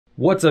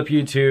What's up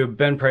YouTube?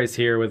 Ben Price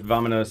here with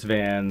VAMONOS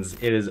Vans.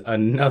 It is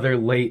another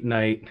late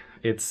night.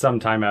 It's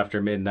sometime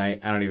after midnight.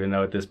 I don't even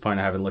know at this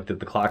point. I haven't looked at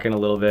the clock in a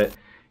little bit.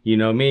 You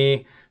know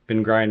me,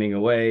 been grinding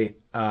away.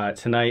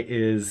 Tonight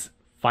is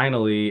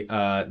finally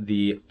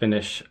the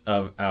finish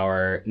of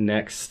our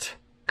next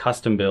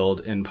custom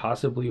build and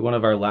possibly one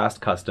of our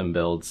last custom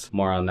builds.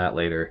 More on that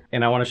later.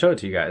 And I want to show it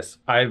to you guys.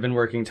 I've been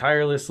working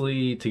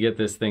tirelessly to get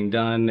this thing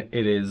done.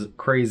 It is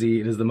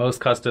crazy. It is the most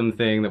custom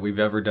thing that we've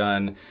ever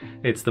done.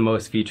 It's the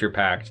most feature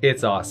packed.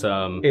 It's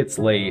awesome. It's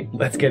late.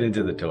 Let's get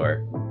into the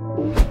tour.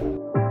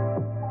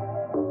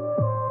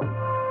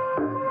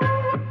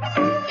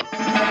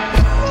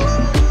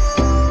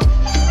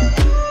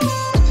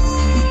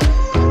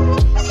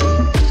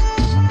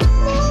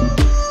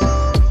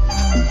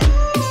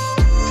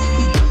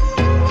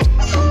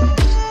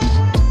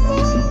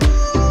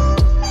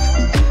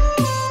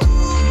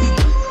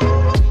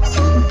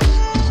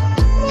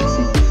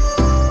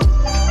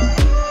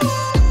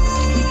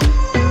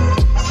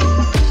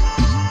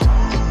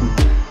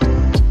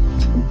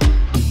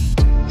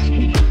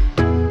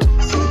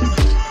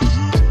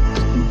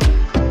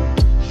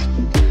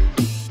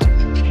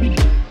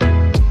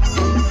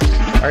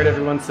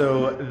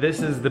 So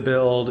this is the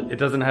build. It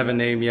doesn't have a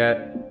name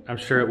yet. I'm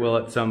sure it will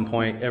at some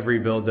point. Every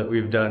build that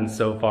we've done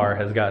so far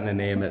has gotten a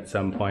name at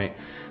some point.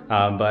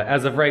 But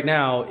as of right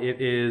now, it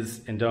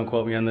is, and don't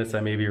quote me on this, I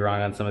may be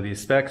wrong on some of these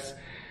specs,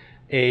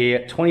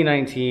 a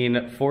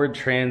 2019 Ford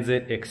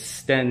Transit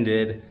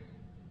Extended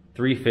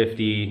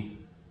 350.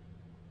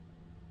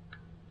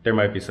 There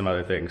might be some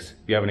other things.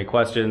 If you have any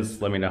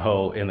questions, let me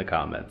know in the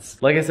comments.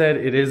 Like I said,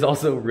 it is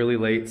also really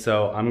late,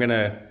 so I'm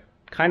gonna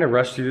kind of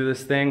rush through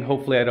this thing.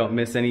 Hopefully I don't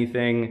miss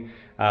anything.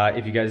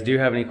 If you guys do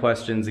have any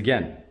questions,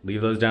 again,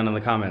 leave those down in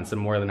the comments. I'm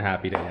more than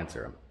happy to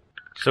answer them.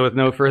 So with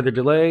no further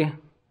delay,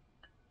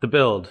 the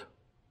build.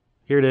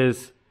 Here it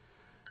is.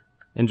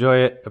 Enjoy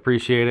it,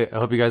 appreciate it. I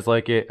hope you guys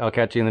like it. I'll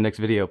catch you in the next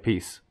video.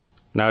 Peace.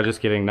 No,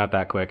 just kidding, not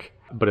that quick,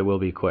 but it will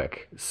be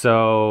quick.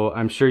 So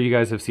I'm sure you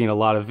guys have seen a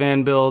lot of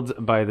van builds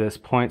by this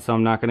point, so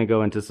I'm not gonna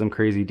go into some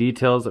crazy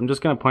details. I'm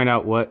just gonna point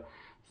out what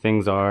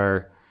things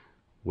are,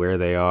 where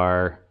they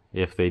are.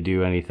 If they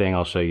do anything,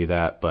 I'll show you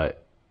that,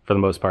 but for the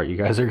most part, you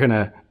guys are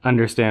gonna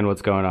understand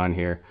what's going on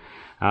here.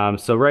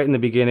 So right in the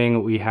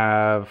beginning, we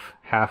have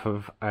half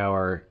of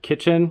our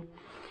kitchen.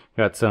 We've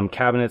got some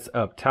cabinets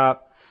up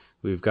top.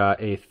 We've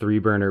got a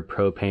 3-burner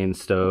propane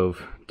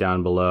stove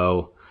down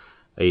below,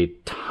 a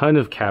ton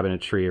of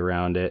cabinetry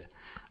around it,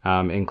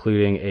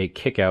 including a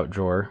kick-out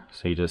drawer.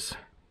 So you just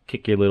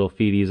kick your little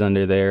feeties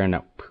under there and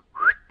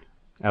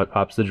out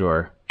pops the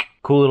drawer.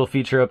 Cool little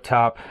feature up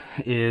top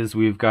is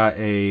we've got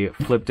a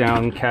flip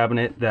down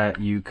cabinet that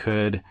you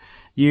could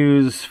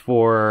use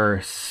for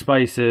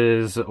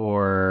spices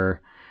or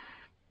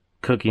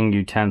cooking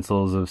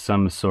utensils of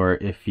some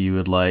sort if you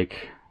would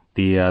like.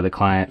 The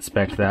client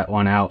spec'd that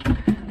one out,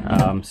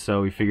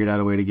 so we figured out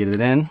a way to get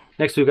it in.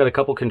 Next we've got a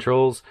couple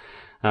controls.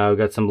 We've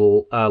got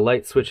some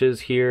light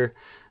switches here.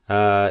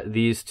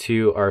 These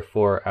two are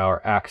for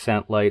our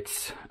accent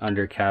lights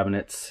under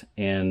cabinets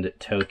and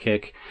toe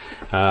kick.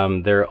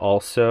 They're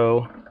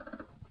also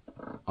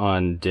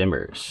on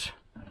dimmers.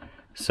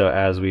 So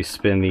as we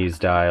spin these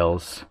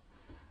dials,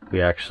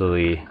 we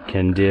actually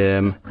can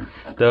dim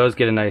those,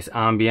 get a nice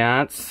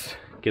ambiance,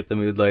 get the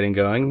mood lighting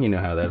going. You know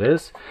how that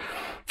is.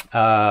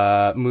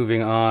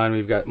 Moving on,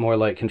 we've got more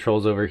light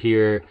controls over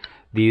here.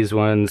 These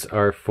ones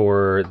are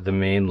for the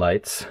main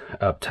lights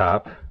up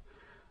top.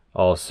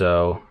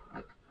 Also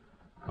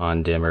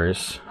on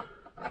dimmers,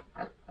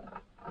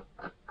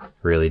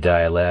 really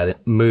dial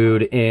that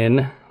mood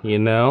in, you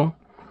know.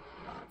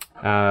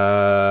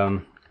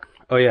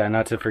 Oh yeah,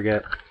 not to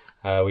forget,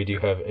 we do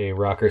have a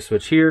rocker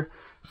switch here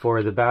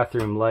for the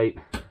bathroom light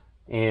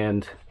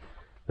and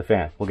the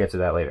fan. We'll get to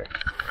that later.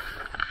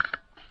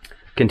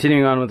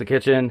 Continuing on with the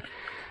kitchen,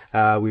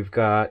 we've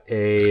got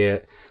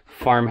a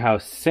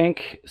farmhouse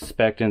sink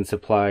spec'd and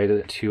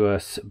supplied to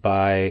us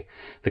by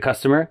the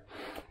customer.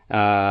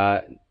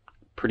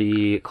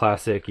 Pretty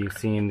classic. You've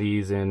seen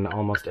these in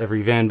almost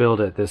every van build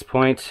at this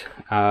point.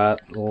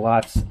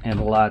 Lots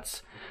and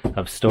lots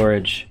of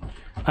storage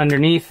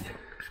underneath,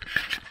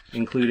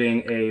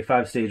 including a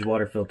 5-stage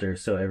water filter,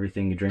 so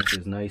everything you drink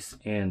is nice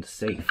and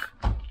safe.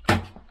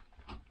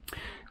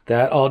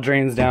 That all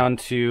drains down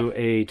to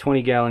a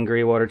 20-gallon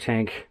gray water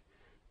tank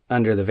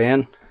under the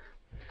van.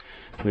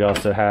 We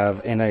also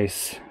have a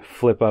nice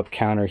flip-up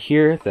counter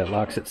here that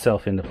locks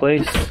itself into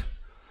place.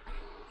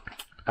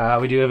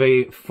 We do have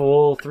a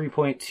full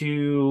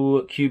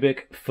 3.2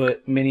 cubic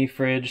foot mini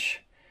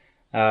fridge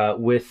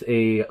with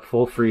a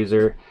full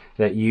freezer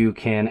that you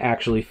can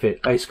actually fit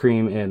ice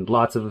cream and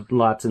lots and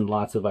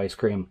lots of ice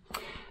cream.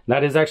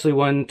 That is actually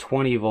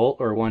 120 volt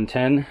or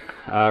 110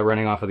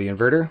 running off of the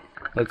inverter.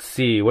 Let's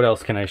see, what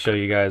else can I show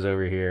you guys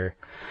over here?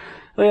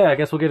 Oh yeah, I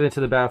guess we'll get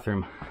into the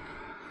bathroom.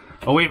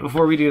 Oh wait,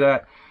 before we do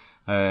that,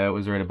 it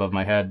was right above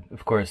my head.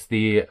 Of course,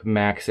 the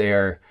Max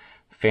Air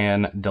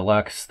Fan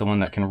Deluxe, the one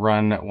that can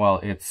run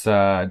while it's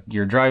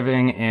you're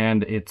driving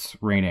and it's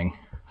raining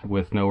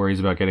with no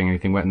worries about getting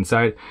anything wet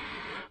inside.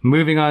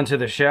 Moving on to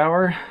the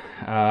shower,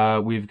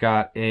 we've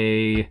got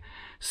a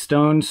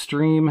stone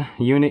stream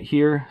unit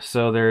here.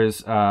 So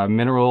there's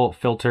mineral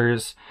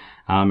filters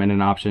and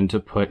an option to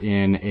put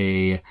in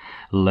a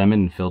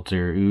lemon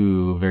filter.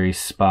 Ooh, very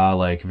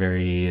spa-like,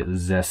 very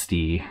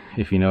zesty,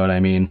 if you know what I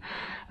mean.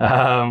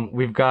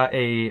 We've got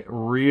a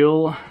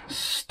real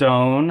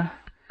stone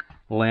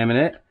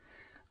laminate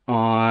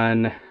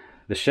on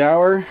the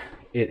shower.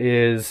 It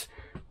is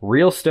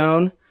real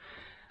stone.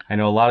 I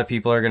know a lot of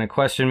people are going to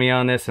question me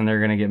on this and they're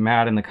going to get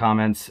mad in the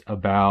comments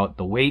about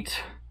the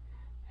weight.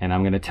 And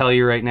I'm going to tell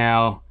you right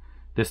now,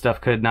 this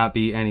stuff could not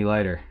be any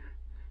lighter.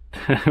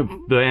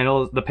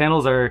 The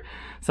panels are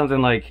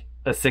something like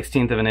a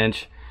 1/16 of an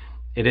inch.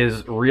 It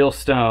is real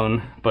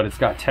stone, but it's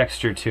got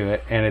texture to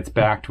it and it's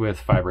backed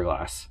with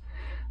fiberglass.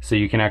 So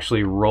you can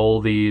actually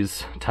roll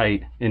these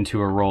tight into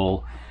a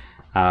roll.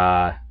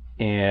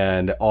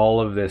 And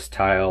all of this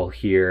tile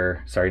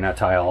here, sorry, not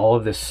tile, all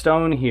of this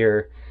stone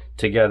here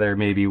together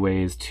maybe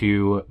weighs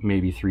 2,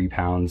 maybe 3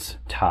 pounds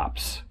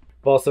tops.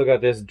 I've also got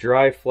this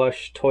dry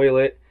flush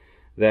toilet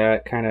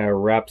that kind of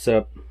wraps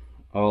up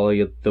all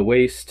of the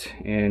waste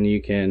and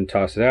you can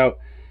toss it out.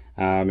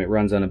 It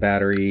runs on a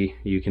battery.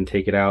 You can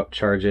take it out,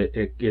 charge it.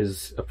 It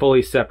is a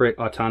fully separate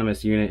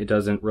autonomous unit. It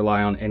doesn't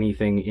rely on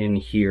anything in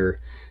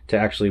here to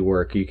actually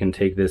work. You can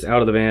take this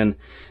out of the van,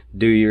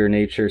 do your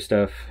nature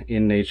stuff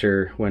in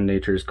nature when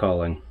nature's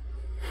calling.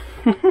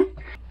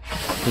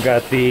 We've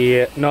got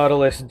the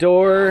Nautilus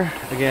door.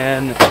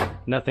 Again,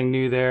 nothing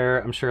new there.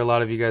 I'm sure a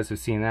lot of you guys have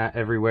seen that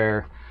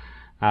everywhere.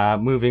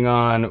 Moving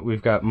on,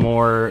 we've got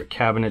more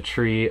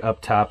cabinetry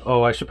up top.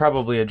 Oh, I should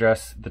probably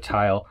address the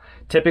tile.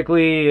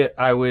 Typically,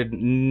 I would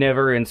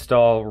never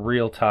install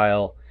real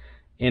tile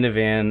in a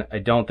van. I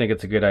don't think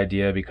it's a good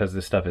idea because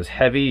this stuff is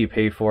heavy. You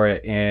pay for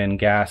it in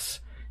gas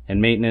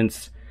and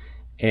maintenance,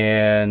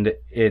 and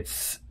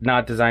it's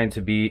not designed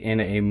to be in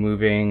a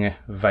moving,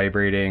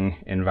 vibrating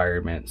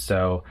environment.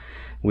 So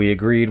we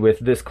agreed with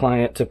this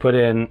client to put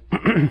in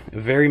a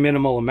very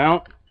minimal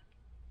amount.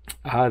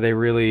 They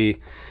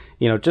really,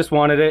 you know, just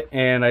wanted it,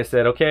 and I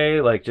said,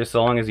 okay, like, just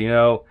so long as you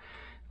know,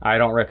 I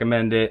don't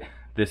recommend it.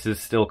 This is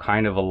still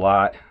kind of a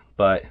lot,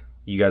 but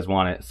you guys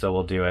want it, so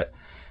we'll do it.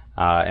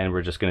 And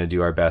we're just gonna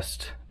do our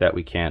best that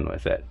we can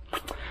with it.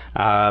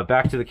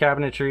 Back to the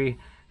cabinetry.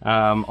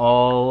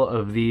 All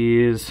of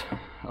these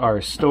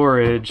are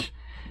storage,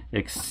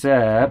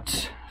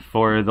 except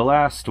for the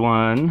last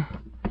one,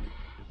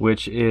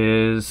 which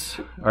is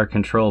our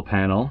control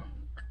panel.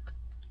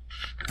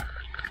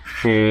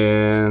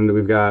 And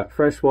we've got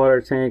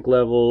freshwater tank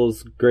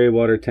levels, gray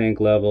water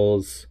tank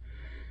levels,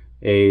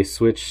 a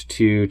switch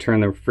to turn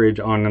the fridge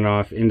on and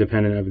off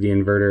independent of the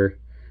inverter,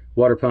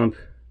 water pump.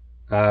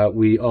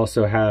 We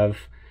also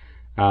have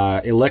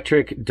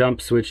electric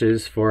dump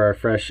switches for our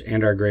fresh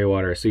and our gray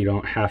water, so you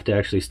don't have to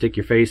actually stick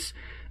your face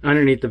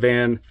underneath the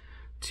van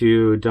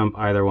to dump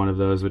either one of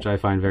those, which I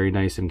find very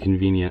nice and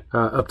convenient.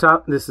 Up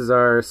top, this is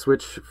our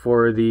switch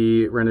for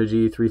the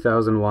Renogy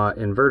 3000 watt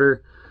inverter.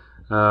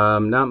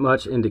 Not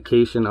much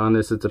indication on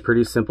this. It's a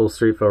pretty simple,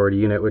 straightforward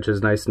unit, which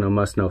is nice, no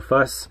muss, no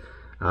fuss.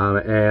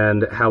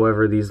 And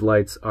however these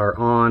lights are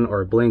on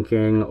or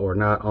blinking or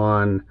not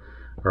on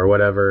or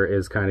whatever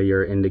is kind of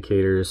your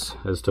indicators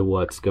as to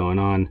what's going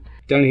on.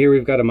 Down here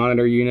we've got a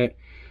monitor unit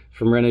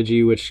from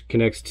Renogy, which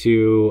connects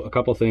to a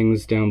couple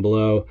things down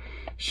below.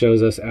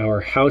 Shows us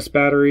our house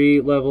battery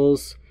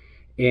levels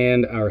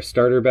and our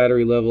starter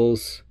battery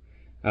levels.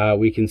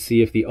 We can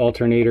see if the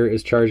alternator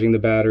is charging the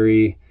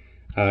battery.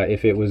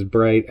 If it was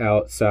bright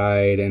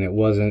outside and it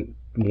wasn't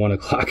 1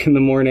 o'clock in the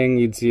morning,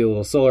 you'd see a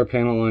little solar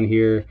panel on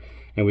here,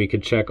 and we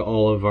could check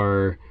all of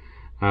our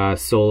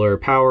solar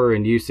power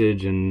and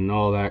usage and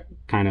all that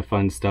kind of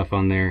fun stuff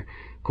on there.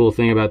 Cool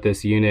thing about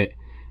this unit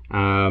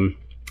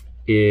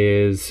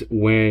is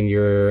when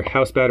your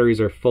house batteries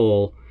are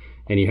full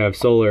and you have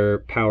solar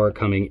power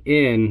coming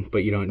in, but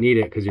you don't need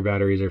it because your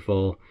batteries are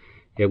full,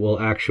 it will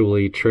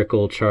actually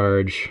trickle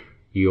charge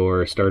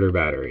your starter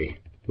battery,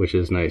 which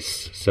is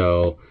nice.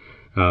 So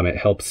it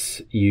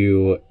helps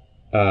you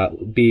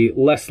be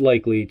less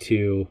likely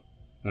to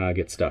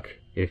get stuck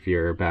if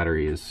your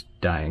battery is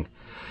dying.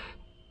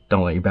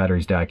 Don't let your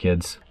batteries die,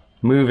 kids.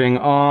 Moving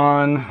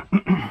on,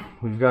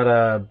 we've got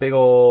a big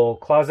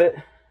old closet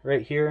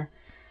right here,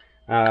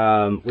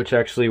 which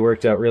actually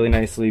worked out really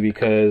nicely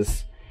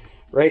because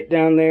right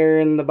down there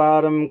in the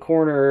bottom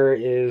corner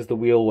is the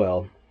wheel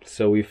well.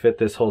 So we fit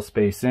this whole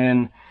space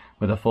in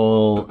with a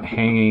full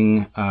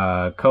hanging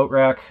coat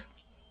rack,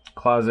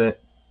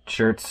 closet,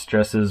 shirts,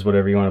 dresses,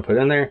 whatever you want to put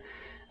in there.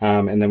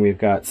 And then we've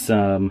got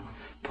some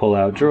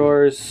pull-out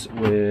drawers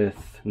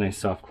with nice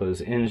soft close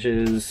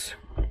hinges.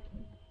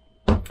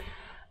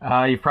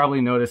 You've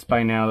probably noticed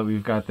by now that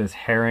we've got this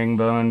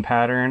herringbone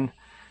pattern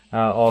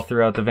all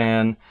throughout the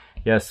van.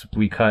 Yes,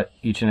 we cut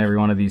each and every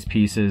one of these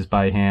pieces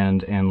by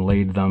hand and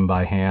laid them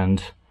by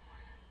hand.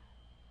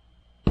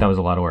 That was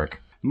a lot of work.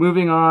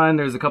 Moving on,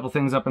 there's a couple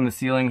things up in the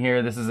ceiling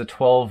here. This is a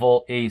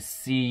 12-volt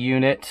AC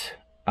unit,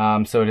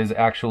 so it is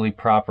actually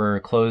proper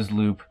closed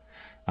loop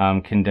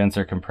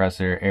condenser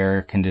compressor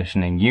air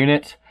conditioning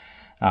unit.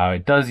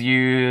 It does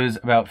use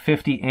about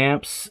 50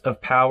 amps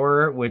of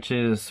power, which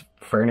is,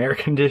 for an air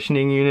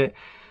conditioning unit,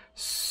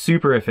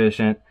 super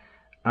efficient.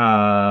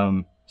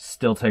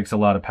 Still takes a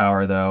lot of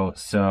power though,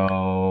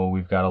 so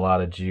we've got a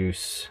lot of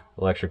juice,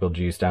 electrical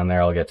juice down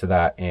there. I'll get to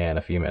that in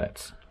a few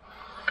minutes.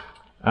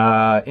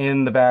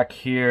 In the back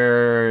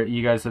here,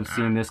 you guys have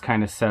seen this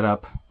kind of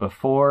setup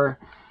before.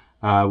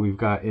 We've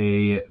got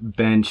a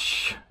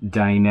bench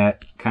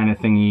dinette kind of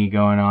thingy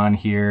going on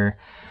here.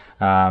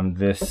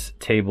 This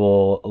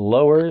table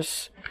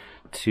lowers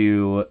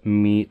to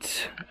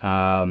meet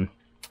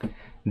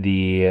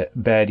the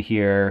bed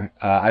here.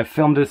 I've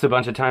filmed this a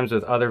bunch of times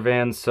with other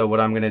vans, so what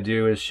I'm going to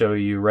do is show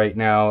you right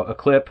now a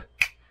clip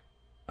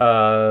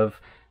of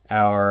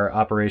our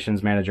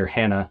operations manager,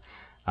 Hannah,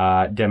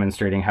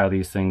 demonstrating how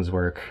these things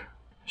work.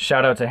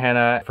 Shout out to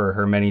Hannah for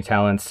her many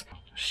talents.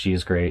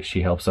 She's great.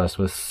 She helps us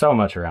with so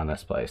much around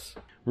this place.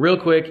 Real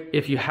quick,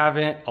 if you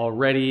haven't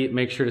already,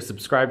 make sure to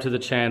subscribe to the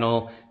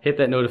channel, hit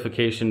that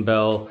notification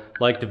bell,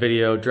 like the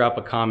video, drop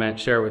a comment,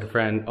 share it with a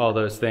friend, all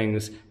those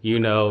things. You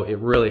know, it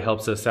really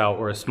helps us out.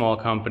 We're a small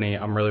company.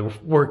 I'm really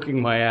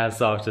working my ass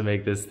off to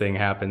make this thing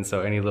happen,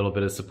 so any little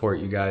bit of support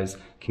you guys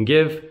can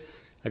give,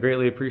 I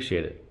greatly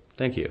appreciate it.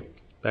 Thank you.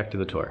 Back to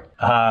the tour.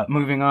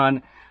 Moving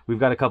on, we've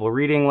got a couple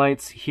reading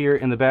lights here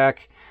in the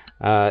back.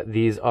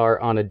 These are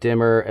on a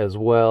dimmer as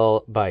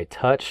well by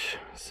touch,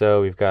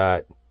 so we've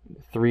got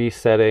 3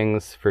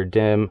 settings for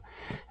dim,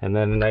 and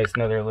then a nice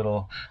another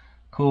little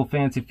cool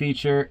fancy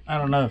feature. I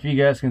don't know if you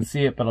guys can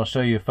see it, but I'll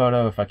show you a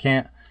photo if I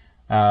can't.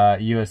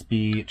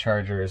 USB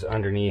chargers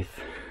underneath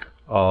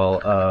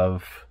all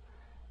of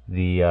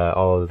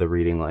the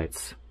reading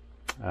lights.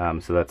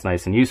 So that's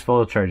nice and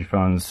useful. Charge your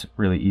phones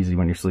really easy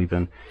when you're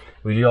sleeping.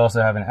 We do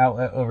also have an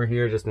outlet over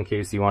here just in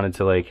case you wanted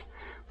to like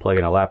plug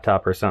in a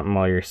laptop or something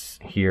while you're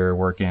here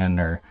working,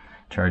 or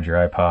charge your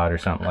iPod or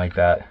something like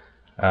that.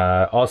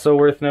 Also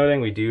worth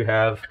noting, we do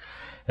have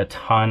a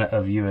ton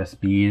of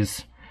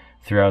USBs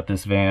throughout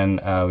this van.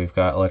 We've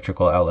got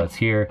electrical outlets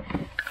here,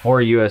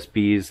 4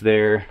 USBs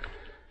there,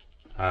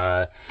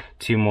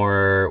 2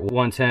 more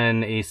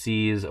 110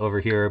 ACs over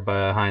here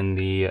behind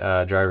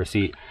the driver's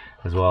seat,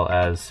 as well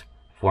as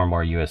 4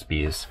 more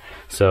USBs.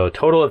 So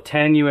total of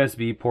 10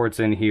 USB ports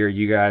in here.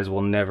 You guys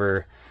will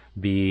never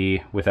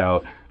be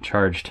without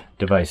charged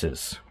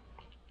devices.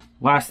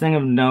 Last thing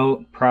of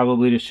note,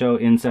 probably to show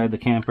inside the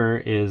camper,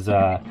 is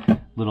a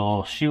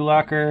little shoe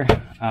locker.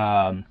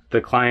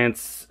 The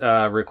clients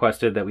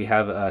requested that we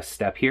have a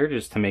step here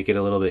just to make it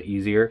a little bit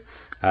easier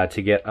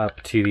to get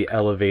up to the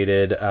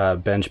elevated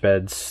bench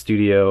beds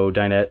studio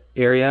dinette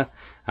area.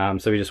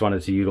 So we just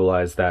wanted to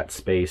utilize that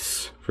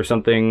space for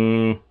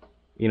something,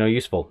 you know,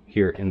 useful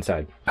here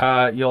inside.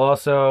 You'll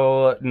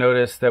also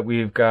notice that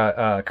we've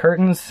got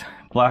curtains,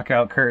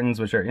 blackout curtains,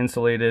 which are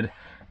insulated,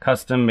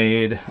 custom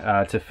made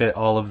to fit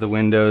all of the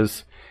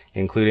windows,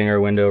 including our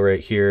window right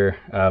here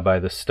by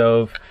the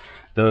stove.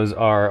 Those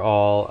are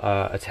all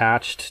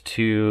attached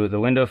to the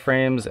window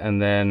frames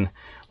and then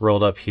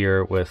rolled up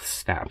here with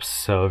snaps.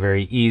 So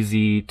very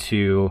easy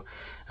to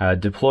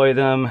deploy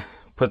them,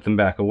 put them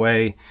back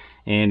away,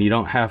 and you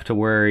don't have to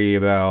worry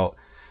about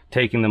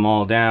taking them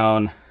all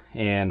down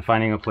and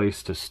finding a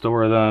place to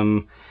store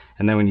them.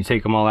 And then when you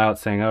take them all out,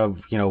 saying, oh,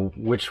 you know,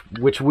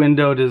 which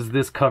window does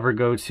this cover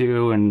go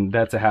to? And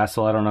that's a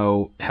hassle. I don't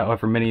know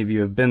however many of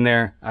you have been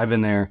there. I've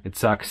been there. It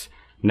sucks.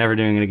 Never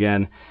doing it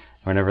again.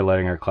 We're never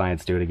letting our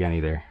clients do it again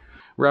either.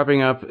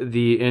 Wrapping up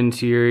the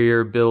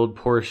interior build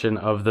portion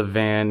of the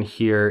van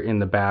here in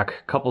the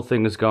back. Couple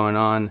things going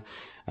on.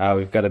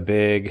 We've got a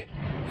big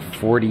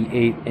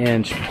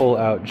 48-inch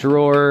pull-out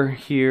drawer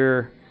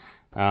here.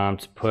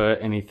 To put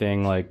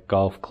anything like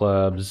golf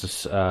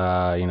clubs,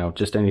 you know,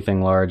 just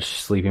anything large,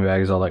 sleeping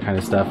bags, all that kind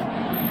of stuff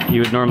you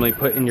would normally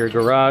put in your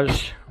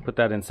garage. Put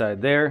that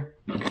inside there.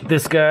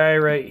 This guy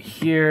right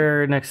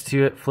here next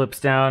to it flips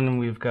down, and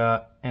we've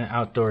got an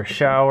outdoor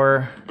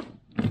shower.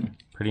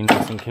 Pretty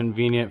nice and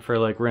convenient for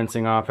like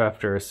rinsing off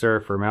after a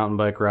surf or mountain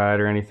bike ride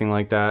or anything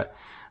like that.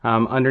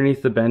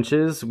 Underneath the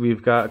benches,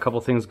 we've got a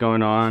couple things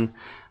going on.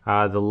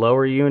 The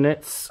lower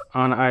units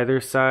on either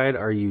side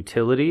are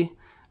utility.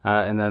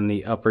 And then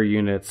the upper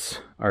units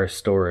are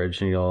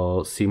storage, and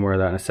you'll see more of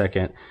that in a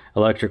second.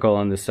 Electrical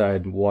on this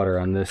side, water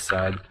on this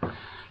side.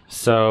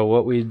 So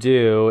what we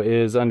do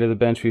is under the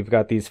bench we've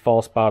got these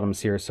false bottoms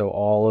here, so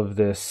all of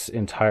this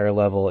entire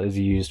level is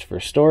used for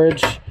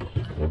storage.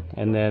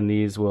 And then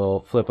these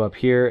will flip up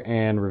here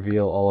and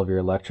reveal all of your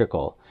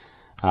electrical.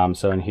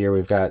 So in here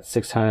we've got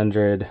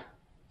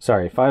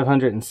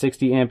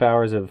 560 amp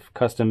hours of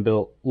custom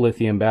built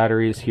lithium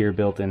batteries here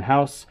built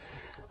in-house.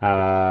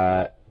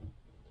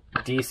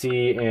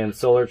 DC and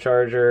solar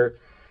charger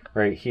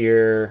right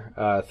here,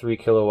 3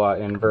 kilowatt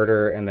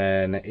inverter, and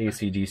then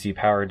AC DC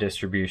power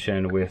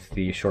distribution with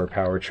the shore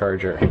power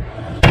charger.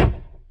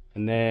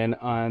 And then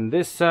on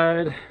this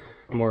side,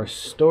 more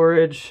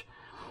storage.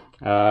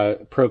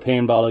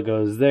 Propane bottle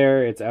goes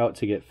there. It's out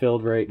to get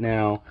filled right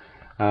now.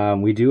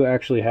 We do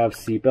actually have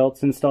seat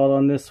belts installed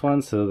on this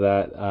one so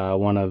that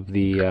one of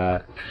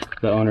the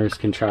owners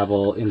can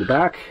travel in the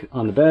back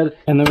on the bed.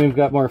 And then we've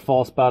got more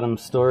false bottom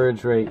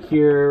storage right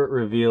here,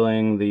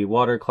 revealing the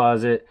water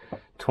closet,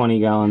 20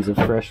 gallons of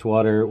fresh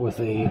water with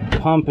a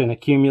pump and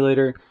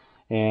accumulator,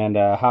 and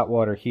a hot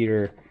water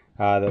heater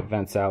that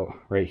vents out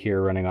right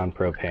here running on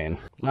propane.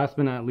 Last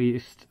but not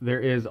least, there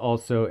is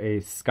also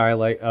a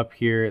skylight up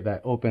here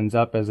that opens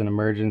up as an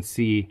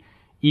emergency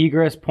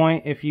egress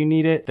point if you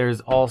need it. There's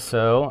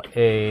also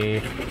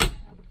a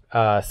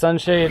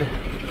sunshade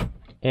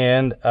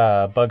and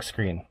a bug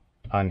screen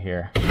on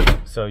here,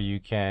 so you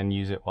can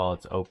use it while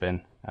it's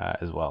open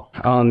as well.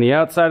 On the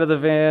outside of the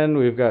van,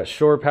 we've got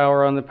shore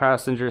power on the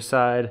passenger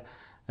side,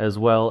 as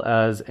well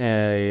as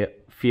a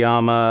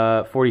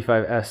Fiamma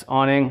 45S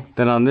awning.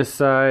 Then on this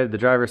side, the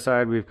driver's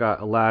side, we've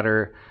got a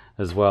ladder,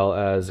 as well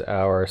as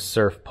our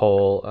surf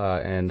pole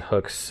and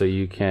hooks, so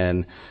you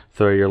can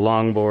throw your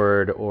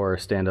longboard or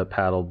stand-up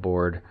paddle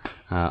board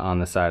on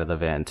the side of the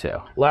van too.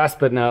 Last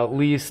but not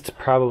least,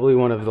 probably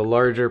one of the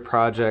larger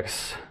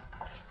projects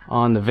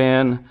on the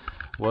van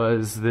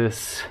was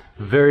this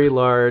very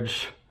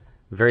large,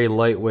 very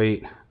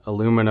lightweight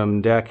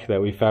aluminum deck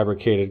that we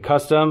fabricated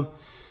custom.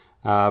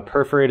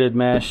 Perforated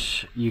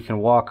mesh, you can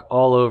walk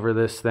all over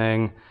this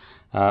thing.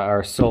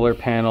 Our solar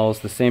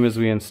panels, the same as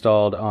we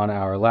installed on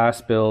our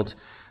last build,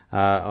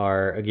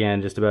 are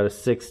again just about a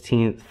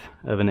 1/16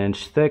 of an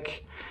inch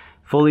thick.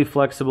 Fully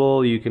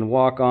flexible, you can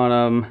walk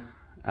on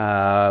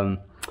them.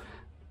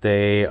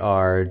 They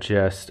are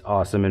just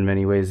awesome in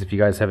many ways. If you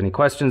guys have any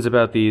questions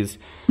about these,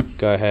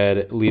 go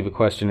ahead, leave a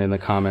question in the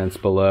comments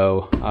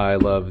below. I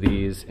love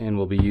these and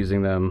will be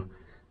using them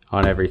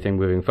on everything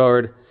moving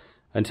forward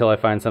until I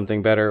find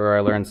something better or I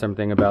learn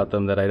something about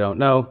them that I don't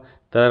know,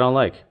 that I don't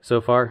like.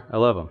 So far, I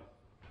love them.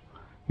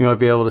 You might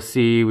be able to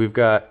see we've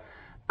got a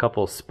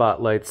couple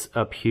spotlights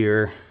up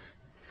here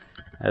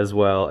as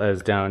well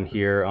as down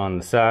here on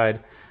the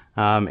side.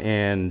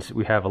 And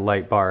we have a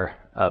light bar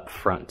up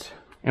front.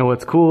 And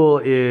what's cool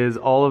is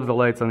all of the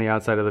lights on the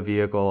outside of the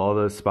vehicle, all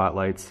those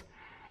spotlights,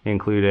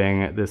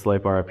 including this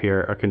light bar up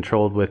here, are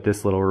controlled with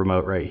this little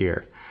remote right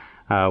here.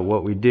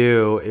 What we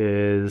do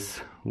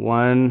is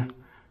one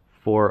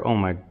for, oh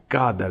my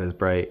God, that is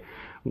bright.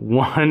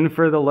 One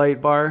for the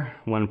light bar,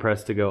 one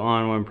press to go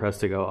on, one press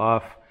to go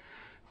off.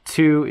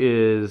 2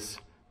 is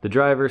the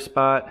driver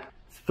spot.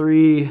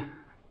 3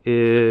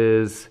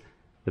 is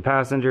the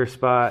passenger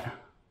spot.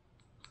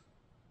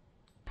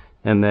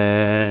 And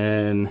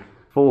then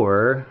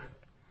 4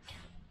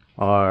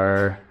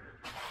 are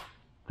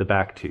the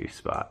back 2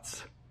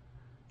 spots.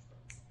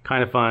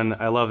 Kind of fun.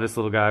 I love this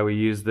little guy. We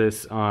use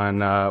this on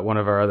one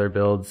of our other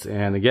builds.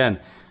 And again,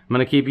 I'm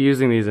gonna keep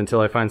using these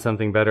until I find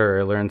something better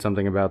or learn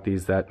something about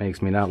these that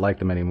makes me not like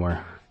them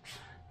anymore.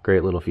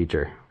 Great little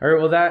feature. All right,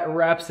 well that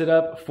wraps it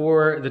up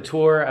for the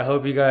tour. I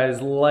hope you guys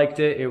liked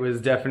it. It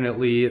was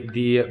definitely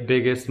the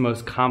biggest,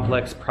 most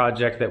complex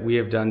project that we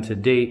have done to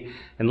date.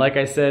 And like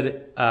I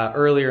said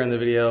earlier in the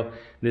video,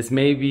 this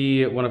may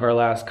be one of our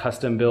last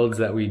custom builds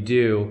that we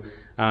do.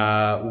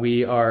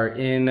 We are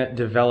in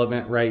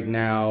development right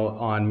now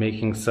on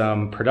making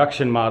some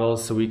production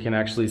models so we can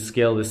actually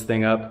scale this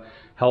thing up,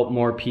 help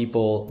more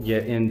people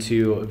get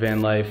into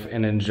van life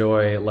and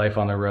enjoy life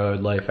on the road,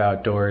 life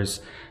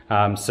outdoors.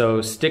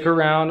 So stick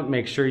around,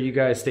 make sure you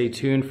guys stay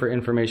tuned for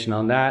information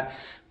on that.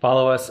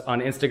 Follow us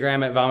on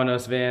Instagram at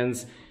VAMONOS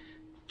Vans.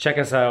 Check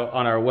us out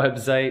on our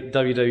website,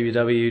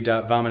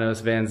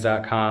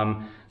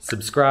 www.vamonosvans.com.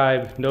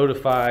 Subscribe,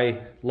 notify,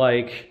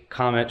 like,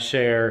 comment,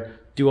 share,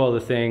 do all the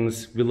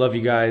things. We love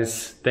you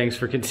guys. Thanks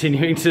for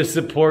continuing to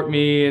support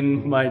me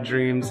in my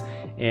dreams,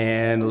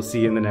 and we'll see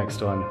you in the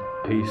next one.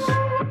 Peace.